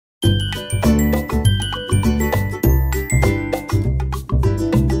So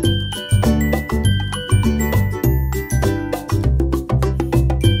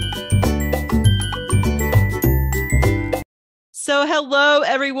hello,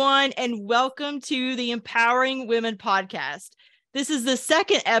 everyone, and welcome to the Empowering Women podcast. This is the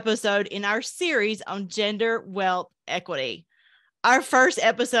second episode in our series on gender wealth equity. Our first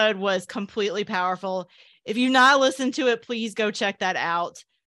episode was completely powerful. If you've not listened to it, please go check that out.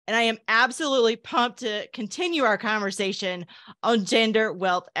 And I am absolutely pumped to continue our conversation on gender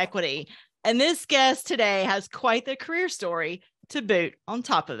wealth equity. And this guest today has quite the career story to boot on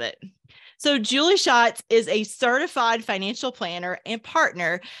top of it. So Julie Schatz is a certified financial planner and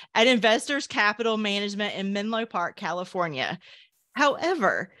partner at Investors Capital Management in Menlo Park, California.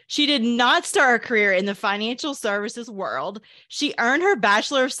 However, she did not start her career in the financial services world. She earned her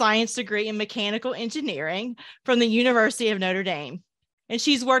Bachelor of Science degree in mechanical engineering from the University of Notre Dame. And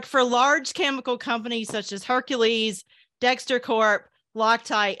she's worked for large chemical companies such as Hercules, Dexter Corp,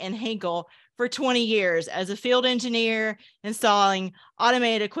 Loctite, and Henkel for 20 years as a field engineer, installing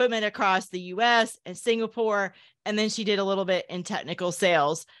automated equipment across the US and Singapore. And then she did a little bit in technical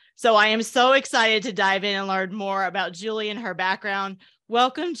sales. So I am so excited to dive in and learn more about Julie and her background.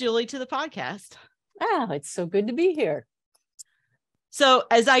 Welcome, Julie, to the podcast. Oh, it's so good to be here. So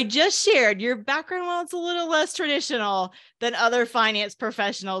as I just shared, your background, well, it's a little less traditional than other finance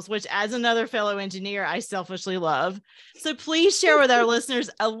professionals, which as another fellow engineer, I selfishly love. So please share with our listeners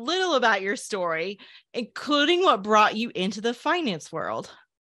a little about your story, including what brought you into the finance world.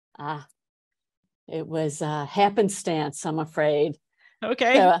 It was happenstance, I'm afraid.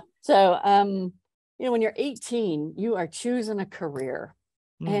 Okay. So, when you're 18, you are choosing a career,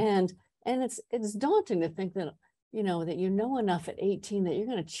 and it's daunting to think that that you know enough at 18 that you're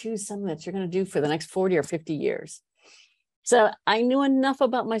going to choose something that you're going to do for the next 40 or 50 years. So I knew enough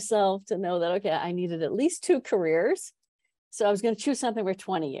about myself to know that, okay, I needed at least 2 careers. So I was going to choose something for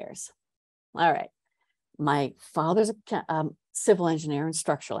 20 years. All right. My father's a civil engineer and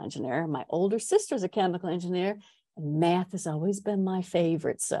structural engineer. My older sister's a chemical engineer, and math has always been my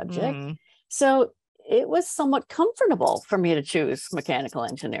favorite subject. So it was somewhat comfortable for me to choose mechanical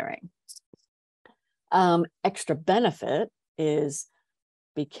engineering. Extra benefit is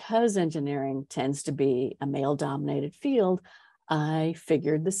because engineering tends to be a male-dominated field, I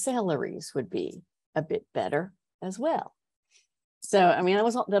figured the salaries would be a bit better as well. So,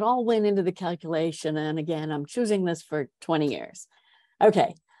 that all went into the calculation. And again, I'm choosing this for 20 years.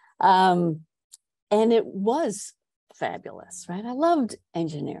 Okay. And it was fabulous, right? I loved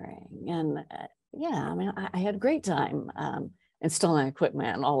engineering. And I had a great time installing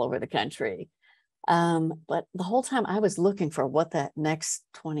equipment all over the country. But the whole time I was looking for what that next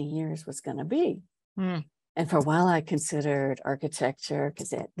 20 years was going to be. And for a while I considered architecture,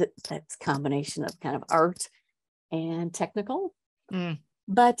 because that's a combination of kind of art and technical.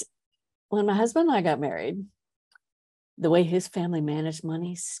 But when my husband and I got married, the way his family managed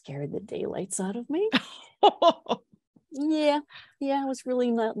money scared the daylights out of me. I was really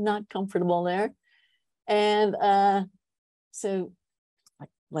not comfortable there. And so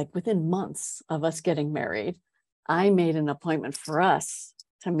like within months of us getting married, I made an appointment for us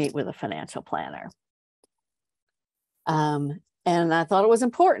to meet with a financial planner. And I thought it was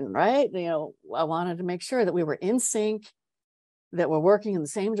important, right? I wanted to make sure that we were in sync, that we're working in the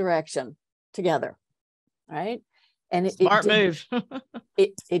same direction together, right? And Smart move.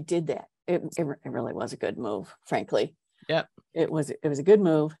 it did that. It really was a good move, frankly. Yep. It was a good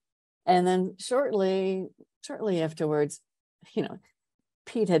move. And then shortly afterwards,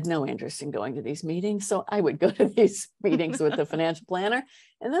 Pete had no interest in going to these meetings. So I would go to these meetings with the financial planner.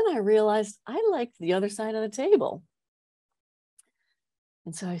 And then I realized I liked the other side of the table.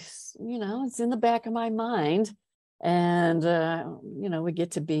 And so it's in the back of my mind. And, we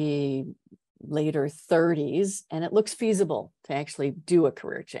get to be later 30s, and it looks feasible to actually do a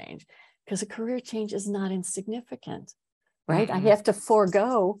career change, because a career change is not insignificant, right? I have to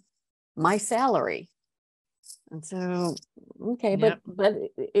forego my salary. And so, okay, but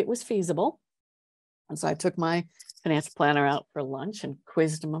it was feasible. And so I took my financial planner out for lunch and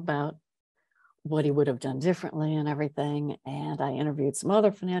quizzed him about what he would have done differently and everything. And I interviewed some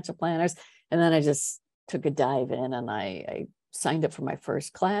other financial planners, and then I just took a dive in, and I signed up for my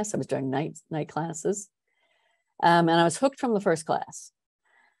first class. I was doing night classes, and I was hooked from the first class.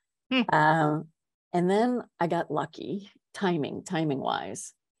 And then I got lucky, timing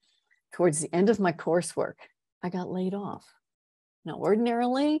wise. Towards the end of my coursework, I got laid off. Now,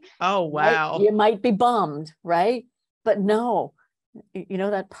 ordinarily, oh wow, you might be bummed, right? But no,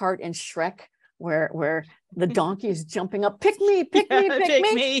 that part in Shrek where the donkey is jumping up, pick me, pick Yeah, me,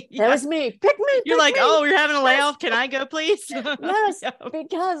 pick me. Yeah. That was me. Pick me. You're pick like, me. oh, you're having a layoff. Can I go, please? Yes, Yeah.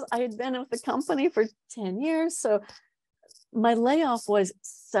 because I had been with the company for 10 years. So my layoff was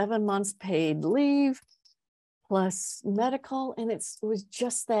 7 months paid leave plus medical. And it was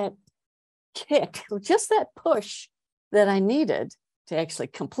just that kick, just that push that I needed to actually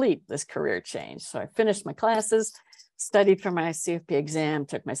complete this career change. So I finished my classes, studied for my CFP exam,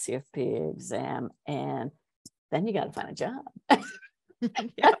 took my CFP exam, and then you got to find a job.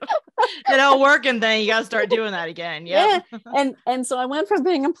 Yeah. That whole working thing, you got to start doing that again. Yep. Yeah. And so I went from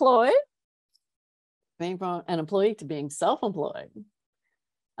being from an employee to being self-employed.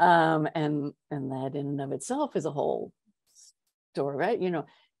 And that in and of itself is a whole story, right? You know,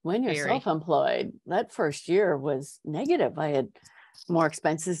 when you're self-employed, that first year was negative. I had more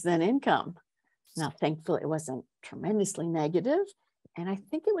expenses than income. Now, thankfully, it wasn't tremendously negative. And I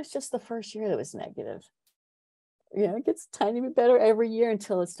think it was just the first year that was negative. You know, it gets a tiny bit better every year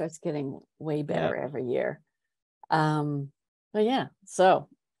until it starts getting way better every year. But yeah, so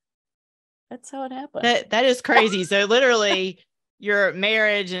that's how it happened. That is crazy. So literally your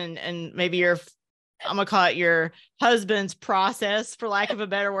marriage and maybe your, I'm gonna call it your husband's process, for lack of a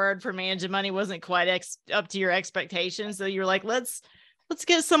better word, for managing money wasn't quite up to your expectations. So you're like, let's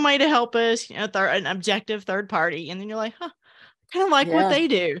get somebody to help us, you know, an objective third party. And then you're like, kind of like what they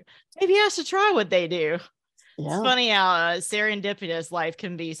do. Maybe I should try what they do. Yeah. It's funny how serendipitous life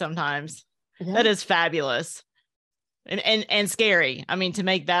can be sometimes. Yeah. That is fabulous and scary. I mean, to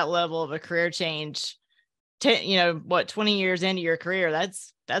make that level of a career change, 20 years into your career,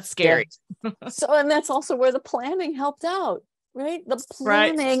 that's scary. Yeah. So, and that's also where the planning helped out, right? The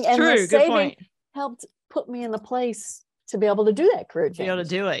planning and the saving helped put me in the place to be able to do that career change. Be able to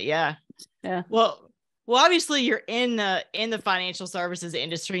do it. Yeah. Yeah. Well, obviously you're in the financial services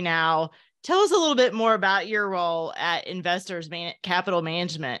industry now. Tell us a little bit more about your role at Investors Capital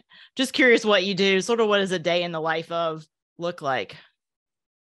Management. Just curious what you do. Sort of what does a day in the life of look like?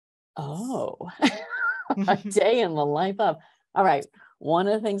 Oh, a day in the life of. All right. One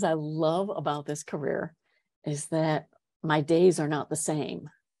of the things I love about this career is that my days are not the same.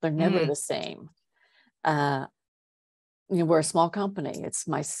 They're never the same. We're a small company. It's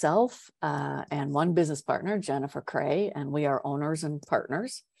myself and one business partner, Jennifer Cray, and we are owners and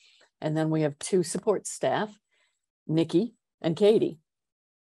partners. And then we have 2 support staff, Nikki and Katie.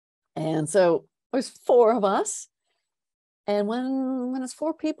 And so there's 4 of us. And when it's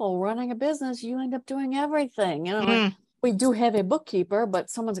 4 people running a business, you end up doing everything. You know, like we do have a bookkeeper,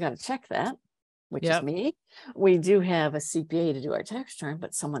 but someone's got to check that, which is me. We do have a CPA to do our tax return,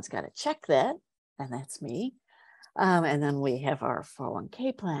 but someone's got to check that, and that's me. And then we have our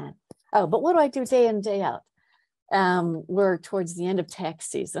 401k plan. Oh, but what do I do day in, day out? We're towards the end of tax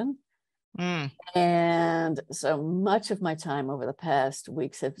season. And so much of my time over the past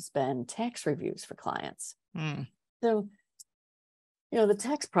weeks has been tax reviews for clients. So, the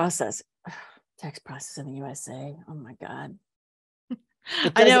tax process in the USA. Oh my God.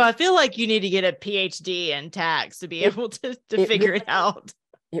 I know. I feel like you need to get a PhD in tax to be able to figure it out.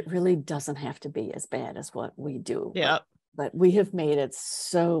 It really doesn't have to be as bad as what we do. Yeah. But we have made it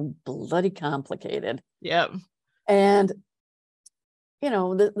so bloody complicated. Yep. And,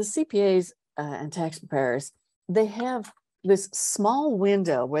 the CPAs and tax preparers, they have this small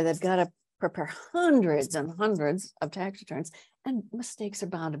window where they've got to prepare hundreds and hundreds of tax returns, and mistakes are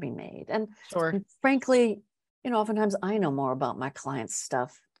bound to be made. And frankly, oftentimes I know more about my clients'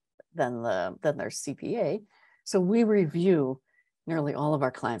 stuff than their CPA. So we review nearly all of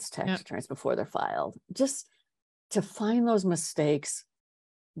our clients' tax returns before they're filed, just to find those mistakes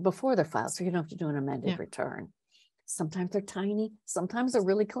before they're filed, so you don't have to do an amended return. Sometimes they're tiny, sometimes they're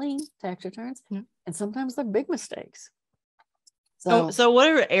really clean tax returns, and sometimes they're big mistakes. So what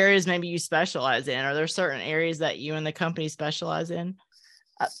are areas maybe you specialize in? Are there certain areas that you and the company specialize in?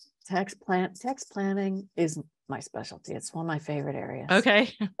 Tax planning is my specialty. It's one of my favorite areas.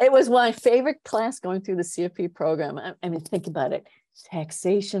 Okay. It was my favorite class going through the CFP program. I mean, think about it.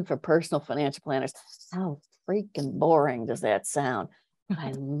 Taxation for personal financial planners. How freaking boring does that sound?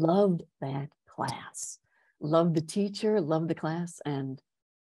 I loved that class. Loved the teacher, loved the class, and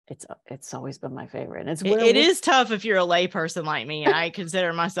it's always been my favorite. It is tough if you're a layperson like me, and I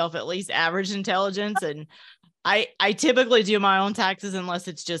consider myself at least average intelligence, and I typically do my own taxes unless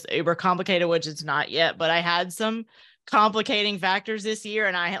it's just uber complicated, which it's not yet. But I had some complicating factors this year,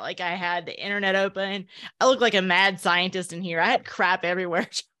 and I had the internet open. I look like a mad scientist in here. I had crap everywhere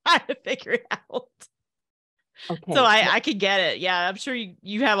trying to figure it out. Okay. So I could get it. Yeah, I'm sure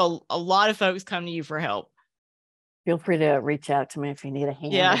you have a lot of folks come to you for help. Feel free to reach out to me if you need a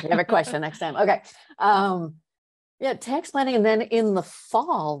hand or Yeah. if you have a question next time. Okay. Yeah, tax planning. And then in the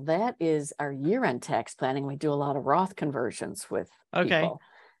fall, that is our year-end tax planning. We do a lot of Roth conversions with people.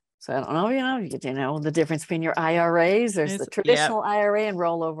 So I don't know, you know the difference between your IRAs. There's the traditional IRA and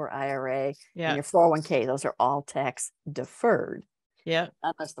rollover IRA and your 401k. Those are all tax deferred. Yeah.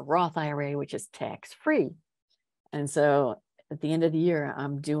 Unless the Roth IRA, which is tax free. And so at the end of the year,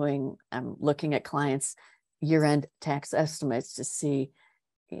 I'm looking at clients' year-end tax estimates to see,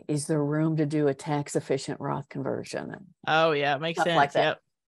 is there room to do a tax efficient Roth conversion? Oh yeah, makes sense. Like that.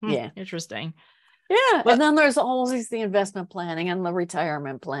 Yep. Yeah. Interesting. Yeah. And then there's always the investment planning and the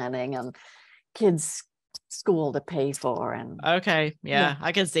retirement planning and kids' school to pay for. And okay. Yeah.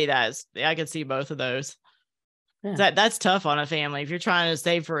 I can see that. I can see both of those. Yeah. That's tough on a family. If you're trying to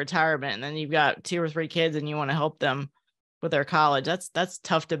save for retirement and then you've got 2 or 3 kids and you want to help them with their college, that's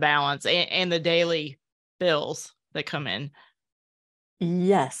tough to balance, and the daily bills that come in.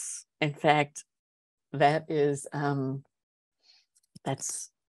 Yes. In fact, that is, that's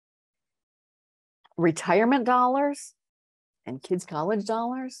retirement dollars and kids' college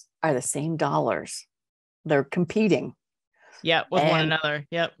dollars are the same dollars. They're competing. Yeah, with one another.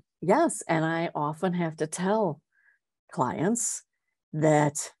 Yep. Yes. And I often have to tell clients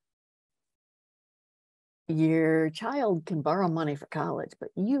that your child can borrow money for college, but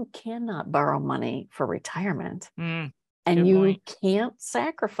you cannot borrow money for retirement. And you can't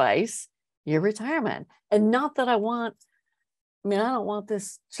sacrifice your retirement. And not that I don't want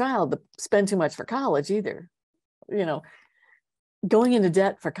this child to spend too much for college either. Going into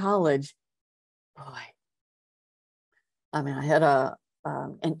debt for college, boy. I mean, I had an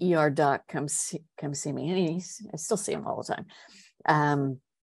ER doc come see me, and I still see him all the time.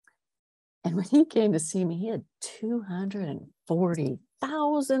 And when he came to see me, he had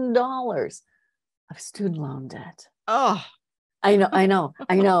 $240,000 of student loan debt. Oh, I know.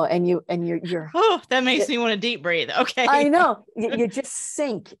 And you're oh, that makes me want to deep breathe. Okay. I know. You just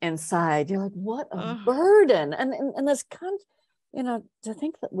sink inside. You're like, what a burden. And this to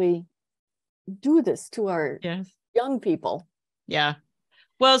think that we do this to our young people. Yeah.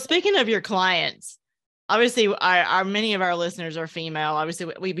 Well, speaking of your clients, obviously many of our listeners are female.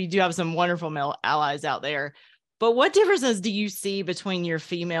 Obviously we do have some wonderful male allies out there, but what differences do you see between your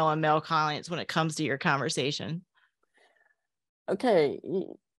female and male clients when it comes to your conversation? Okay.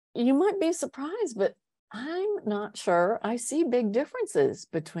 You might be surprised, but I'm not sure I see big differences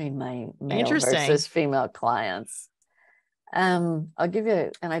between my male versus female clients. I'll give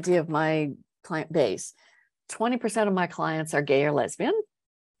you an idea of my client base. 20% of my clients are gay or lesbian.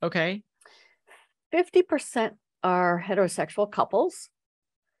 Okay. 50% are heterosexual couples.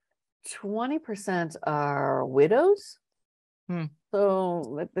 20% are widows.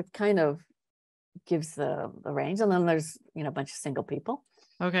 So that kind of gives the range. And then there's, a bunch of single people.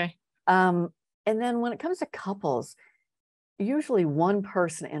 Okay. And then when it comes to couples, usually one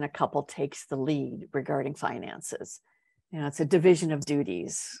person in a couple takes the lead regarding finances. It's a division of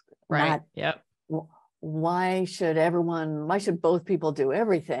duties. Right. Yep. Why should both people do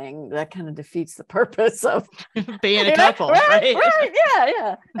everything? That kind of defeats the purpose of being a couple. Right.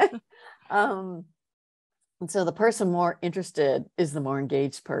 Yeah. And so the person more interested is the more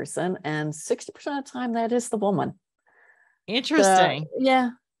engaged person. And 60% of the time that is the woman. Interesting.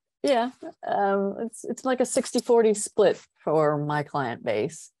 Yeah. It's like a 60-40 split for my client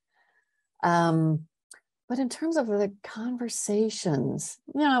base. But in terms of the conversations,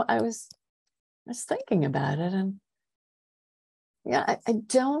 I was thinking about it, and I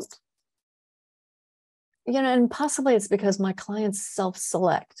don't, and possibly it's because my clients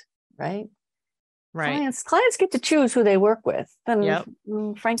self-select, right? Right. Clients get to choose who they work with.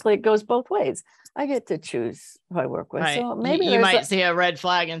 And frankly, it goes both ways. I get to choose who I work with. Right. So maybe you might see a red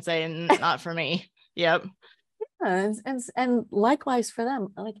flag and say, not for me. Yep. Yeah, and likewise for them.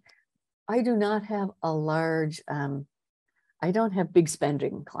 Like, I do not have a large, I don't have big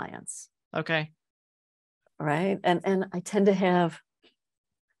spending clients. Okay. Right. And I tend to have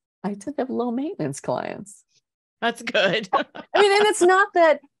low maintenance clients. That's good. And it's not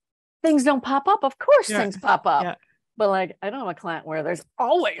that things don't pop up. Of course, things pop up. Yeah. But I don't have a client where there's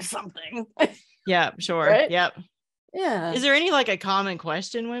always something. Yeah, sure. Right? Yep. Yeah. Is there any a common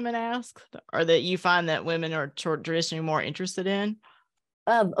question women ask, or that you find that women are traditionally more interested in?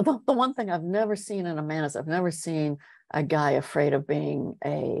 The one thing I've never seen in a man is I've never seen a guy afraid of being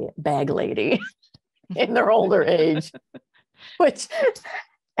a bag lady in their older age,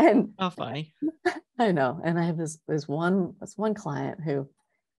 how funny. I know. And I have this one client who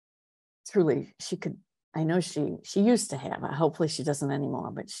truly, I know she used to have, hopefully she doesn't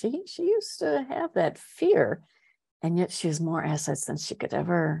anymore, but she used to have that fear And yet she has more assets than she could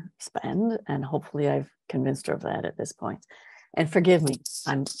ever spend. And hopefully I've convinced her of that at this point. And forgive me,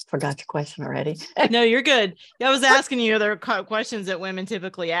 I forgot your question already. No, you're good. I was asking you other questions that women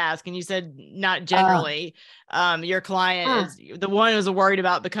typically ask, and you said not generally. Your client is the one who's worried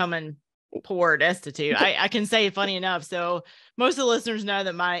about becoming poor, destitute. I can say, funny enough. So most of the listeners know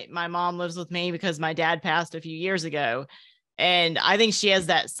that my mom lives with me because my dad passed a few years ago, and I think she has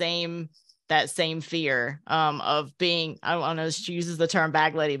that same fear of being, I don't know, she uses the term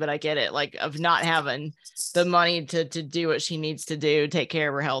bag lady, but I get it, like of not having the money to do what she needs to do, take care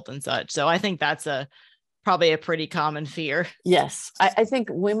of her health and such. So I think that's probably a pretty common fear. Yes. I think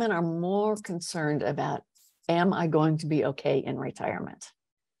women are more concerned about, am I going to be okay in retirement?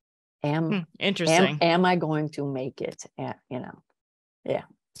 Interesting. Am I going to make it? Yeah.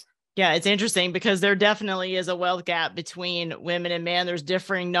 Yeah, it's interesting because there definitely is a wealth gap between women and men. There's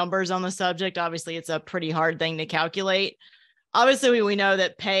differing numbers on the subject. Obviously, it's a pretty hard thing to calculate. Obviously, we know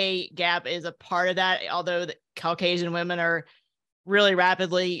that pay gap is a part of that, although the Caucasian women are really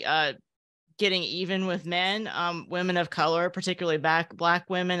rapidly getting even with men. Women of color, particularly Black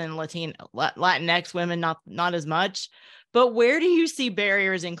women and Latinx women, not as much. But where do you see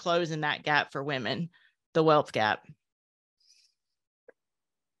barriers in closing that gap for women, the wealth gap?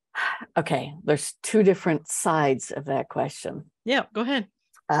 Okay, there's two different sides of that question. Yeah, go ahead.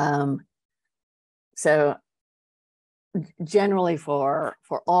 So generally for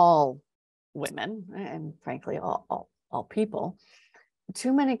all women, and frankly all people,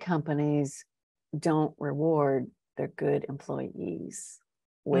 too many companies don't reward their good employees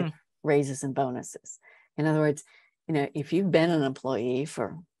with raises and bonuses. In other words, if you've been an employee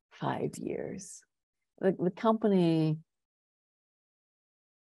for 5 years, the company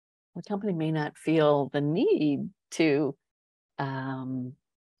may not feel the need to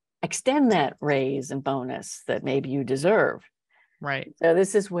extend that raise and bonus that maybe you deserve. Right. So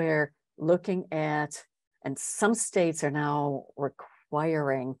this is where looking at, and some states are now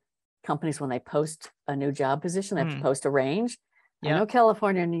requiring companies, when they post a new job position, they have to post a range. Yep. I know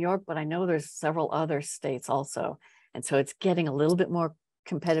California and New York, but I know there's several other states also. And so it's getting a little bit more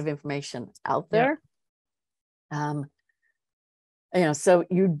competitive information out there. Yep. So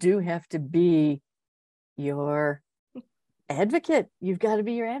you do have to be your advocate. You've got to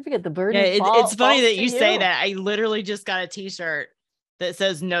be your advocate. The burden it's funny that you say that. I literally just got a t-shirt that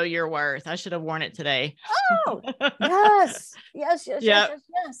says "Know Your Worth." I should have worn it today. Oh, yes.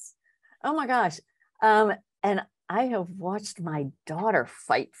 Yes. Oh my gosh. And I have watched my daughter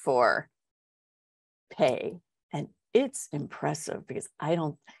fight for pay, and it's impressive because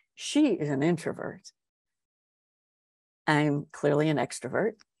she is an introvert. I'm clearly an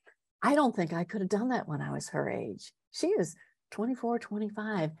extrovert. I don't think I could have done that when I was her age. She is 24,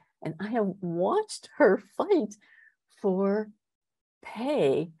 25, and I have watched her fight for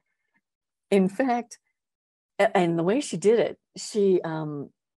pay. In fact, and the way she did it, she had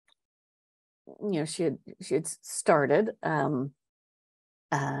started, and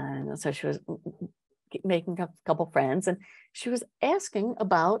so she was making a couple friends, and she was asking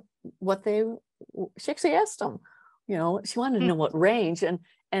about she actually asked them, she wanted to know what range,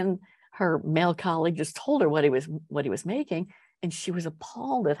 and her male colleague just told her what he was making, and she was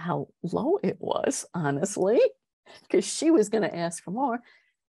appalled at how low it was, honestly, because she was going to ask for more.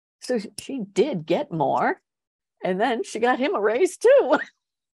 So she did get more, and then she got him a raise too.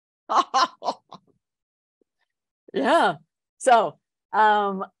 Yeah. So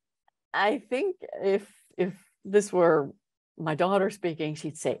I think if this were my daughter speaking,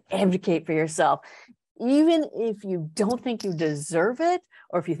 she'd say, advocate for yourself. Even if you don't think you deserve it,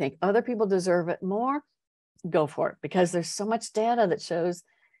 or if you think other people deserve it more, go for it, because there's so much data that shows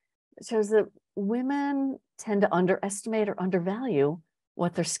that women tend to underestimate or undervalue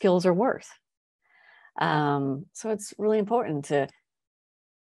what their skills are worth. So it's really important to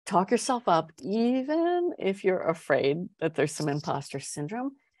talk yourself up, even if you're afraid that there's some imposter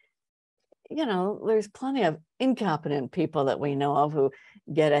syndrome. There's plenty of incompetent people that we know of who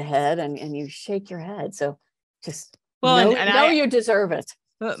get ahead, and you shake your head. So just know you deserve it.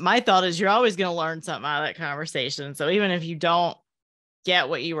 My thought is you're always going to learn something out of that conversation. So even if you don't get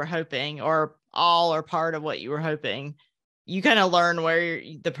what you were hoping, or all or part of what you were hoping, you kind of learn where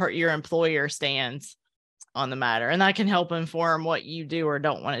your employer stands on the matter, and that can help inform what you do or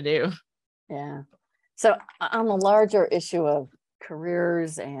don't want to do. Yeah. So on the larger issue of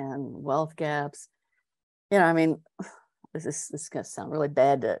careers and wealth gaps, this is going to sound really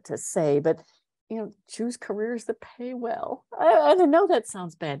bad to say, but choose careers that pay well. I know that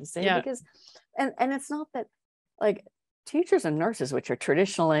sounds bad to say, because and it's not that, like, teachers and nurses, which are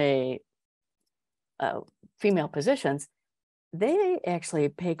traditionally female positions, they actually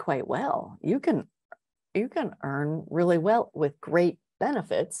pay quite well. You can earn really well with great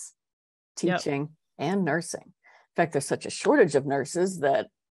benefits, teaching and nursing. In fact, there's such a shortage of nurses that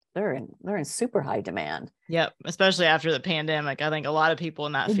they're in super high demand. Yep. Especially after the pandemic. I think a lot of people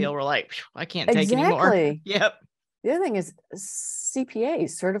in that field were like, I can't take anymore. Exactly. Yep. The other thing is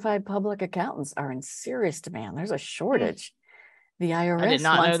CPAs, certified public accountants, are in serious demand. There's a shortage. The IRS I did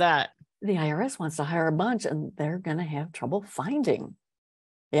not know that. The IRS wants to hire a bunch and they're going to have trouble finding.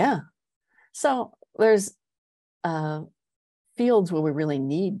 Yeah. So there's fields where we really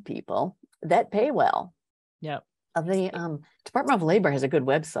need people that pay well. Yep. The Department of Labor has a good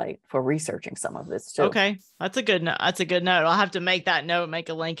website for researching some of this too. Okay. That's a good note. I'll have to make that note, make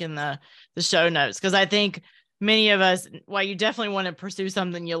a link in the show notes. Cause I think many of us, while you definitely want to pursue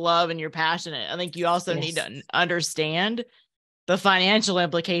something you love and you're passionate, I think you also need to understand the financial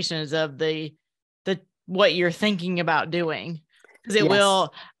implications of the what you're thinking about doing. Because it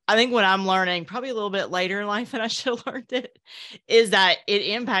will, I think what I'm learning probably a little bit later in life than I should have learned it, is that it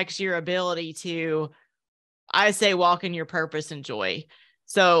impacts your ability to, I say, walk in your purpose and joy.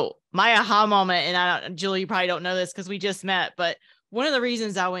 So my aha moment, and Julie, you probably don't know this because we just met, but one of the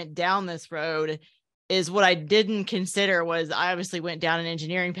reasons I went down this road is what I didn't consider was I obviously went down an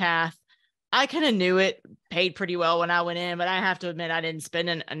engineering path. I kind of knew it paid pretty well when I went in, but I have to admit I didn't spend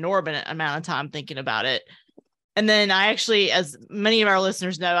an inordinate amount of time thinking about it. And then I actually, as many of our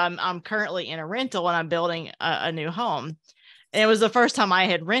listeners know, I'm currently in a rental and I'm building a new home. And it was the first time I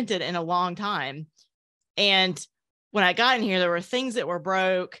had rented in a long time. And when I got in here, there were things that were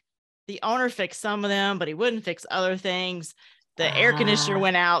broke. The owner fixed some of them, but he wouldn't fix other things. The air conditioner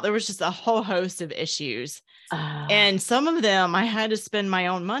went out. There was just a whole host of issues. And some of them I had to spend my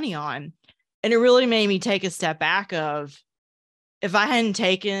own money on. And it really made me take a step back of, if I hadn't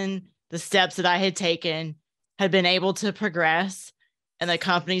taken the steps that I had taken, had been able to progress in the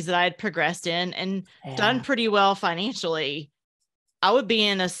companies that I had progressed in and done pretty well financially, I would be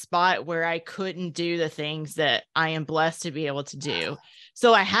in a spot where I couldn't do the things that I am blessed to be able to do.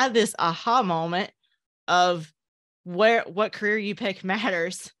 So I had this aha moment of what career you pick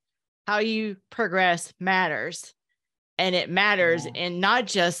matters, how you progress matters. And it matters in not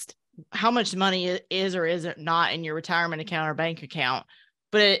just how much money is or isn't not in your retirement account or bank account,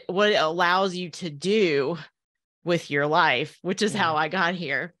 but what it allows you to do with your life, which is how I got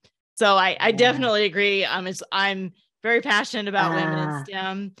here. So I definitely agree. I'm very passionate about women in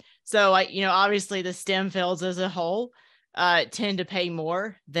STEM. So obviously the STEM fields as a whole tend to pay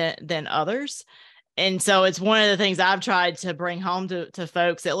more than others. And so it's one of the things I've tried to bring home to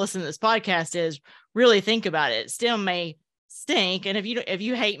folks that listen to this podcast is really think about it. STEM may stink. And if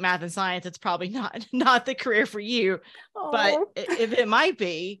you hate math and science, it's probably not the career for you. But if it might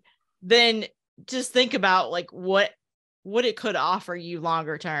be, then just think about like what it could offer you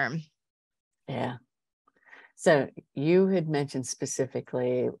longer term. Yeah. So you had mentioned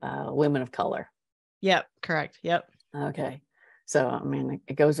specifically women of color. Yep. Correct. Yep. Okay. So, I mean,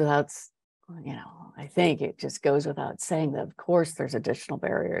 it goes without, I think it just goes without saying that, of course, there's additional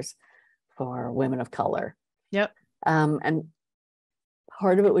barriers for women of color. Yep. And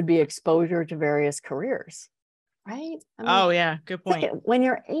part of it would be exposure to various careers, right? I mean, yeah. Good point. When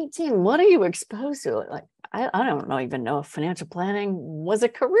you're 18, what are you exposed to? Like, I don't even know if financial planning was a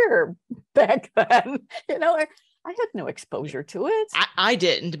career back then. I had no exposure to it. I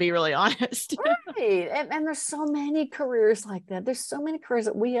didn't, to be really honest. Right. And there's so many careers like that. There's so many careers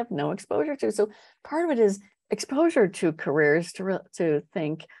that we have no exposure to. So part of it is exposure to careers to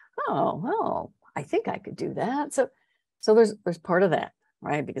think, oh, well, I think I could do that. So there's part of that,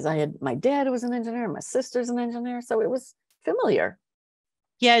 right? Because my dad was an engineer, my sister's an engineer. So it was familiar.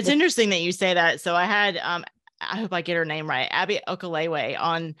 Yeah, it's interesting that you say that. So I had, I hope I get her name right, Abby Okalewe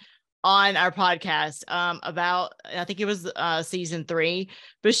on our podcast about, I think it was season 3,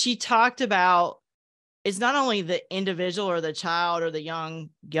 but she talked about it's not only the individual or the child or the young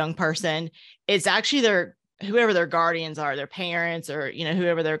person, it's actually whoever their guardians are, their parents or,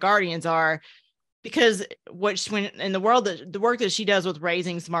 whoever their guardians are, because when in the work that she does with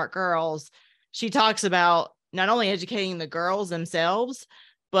raising smart girls, she talks about not only educating the girls themselves,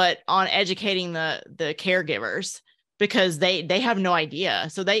 but on educating the caregivers, because they have no idea.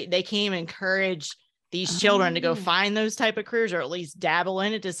 So they can't even encourage these children to go find those type of careers, or at least dabble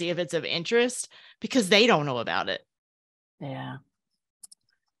in it to see if it's of interest, because they don't know about it. Yeah.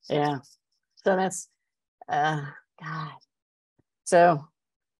 Yeah. So that's, God. So,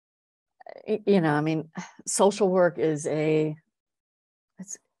 I mean, social work is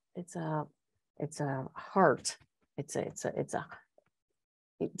it's a heart. It's a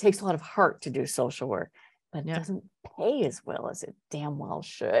it takes a lot of heart to do social work, but it Yeah. doesn't pay as well as it damn well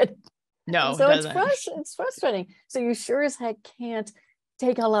should. No, And so it it's doesn't. it's frustrating. So you sure as heck can't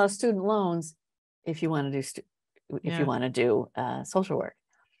take a lot of student loans if you want to do if you want to do social work.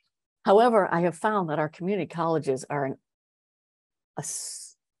 However, I have found that our community colleges are a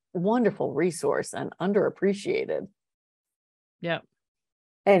wonderful resource and underappreciated. Yep.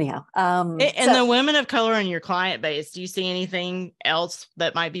 Anyhow, And the women of color in your client base, do you see anything else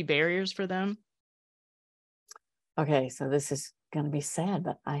that might be barriers for them? Okay, so this is going to be sad,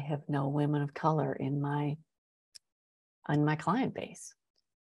 but I have no women of color in my client base,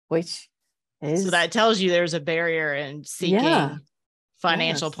 which is, so that tells you there's a barrier in seeking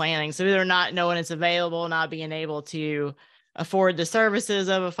financial yes. planning. So either not knowing it's available, not being able to afford the services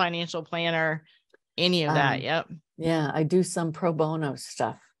of a financial planner, any of that. Yep. Yeah, I do some pro bono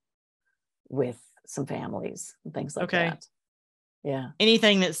stuff with some families and things like that. Yeah.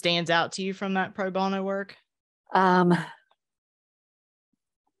 Anything that stands out to you from that pro bono work?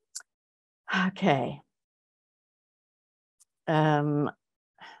 Okay.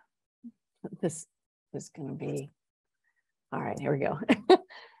 This is going to be, all right, here we go.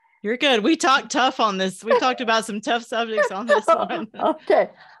 You're good. We talked tough on this. We talked about some tough subjects on this one. Okay.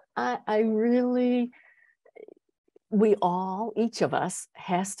 I really, each of us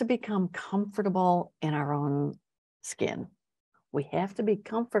has to become comfortable in our own skin. We have to be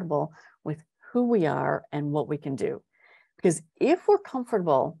comfortable with who we are and what we can do. Because if we're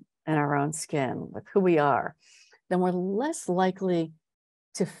comfortable in our own skin with who we are, then we're less likely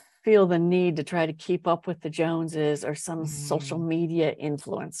to feel the need to try to keep up with the Joneses or some social media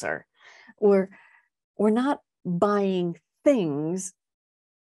influencer. We're not buying things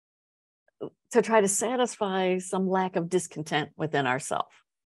to try to satisfy some lack of discontent within ourselves.